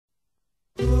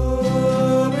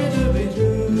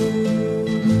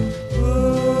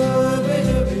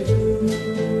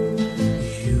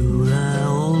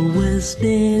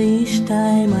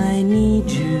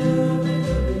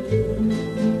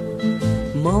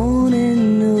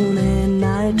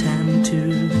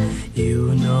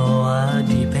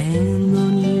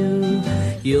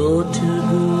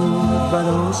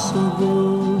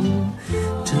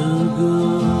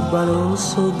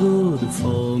so good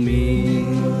for me.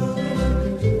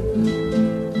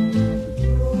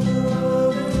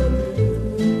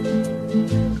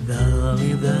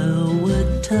 Darling, there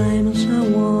were times I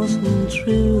wasn't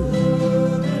true.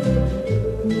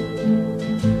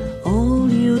 All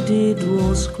you did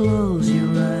was close your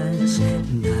eyes.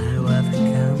 Now I've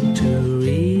come to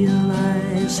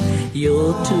realize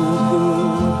you're too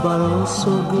good, but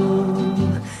also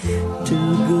good.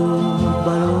 Too good,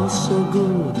 but also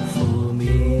good for me.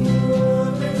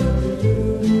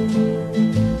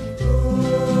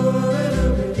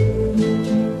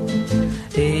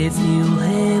 If you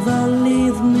ever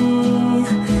leave me,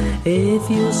 if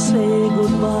you say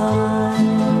goodbye,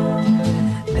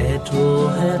 it will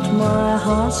hurt my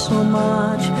heart so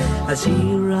much. I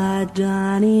see right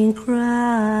down and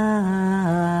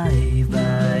cry. If I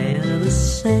ever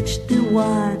search the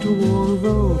wide world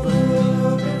over,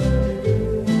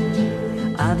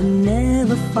 I'd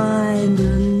never find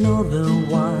another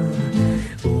one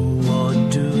who would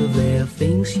do the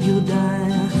things you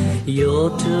done.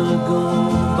 You're too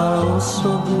good, but also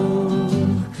good.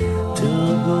 Too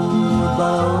good,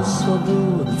 but also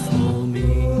good for me.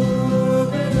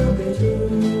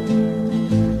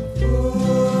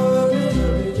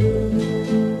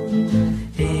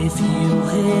 If you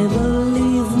ever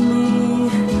leave me,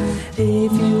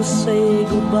 if you say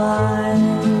goodbye,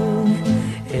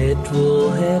 it will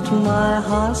hurt my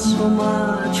heart so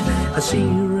much. I see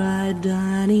right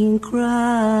down and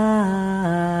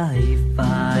cry. If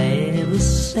I ever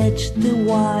search the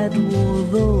wide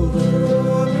world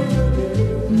over,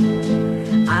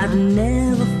 I'd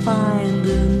never find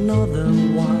another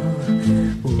one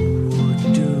who would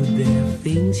do the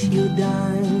things you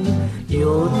done.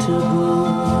 You're too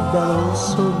good, but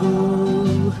also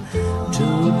good.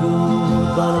 Too good,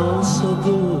 but also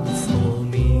good for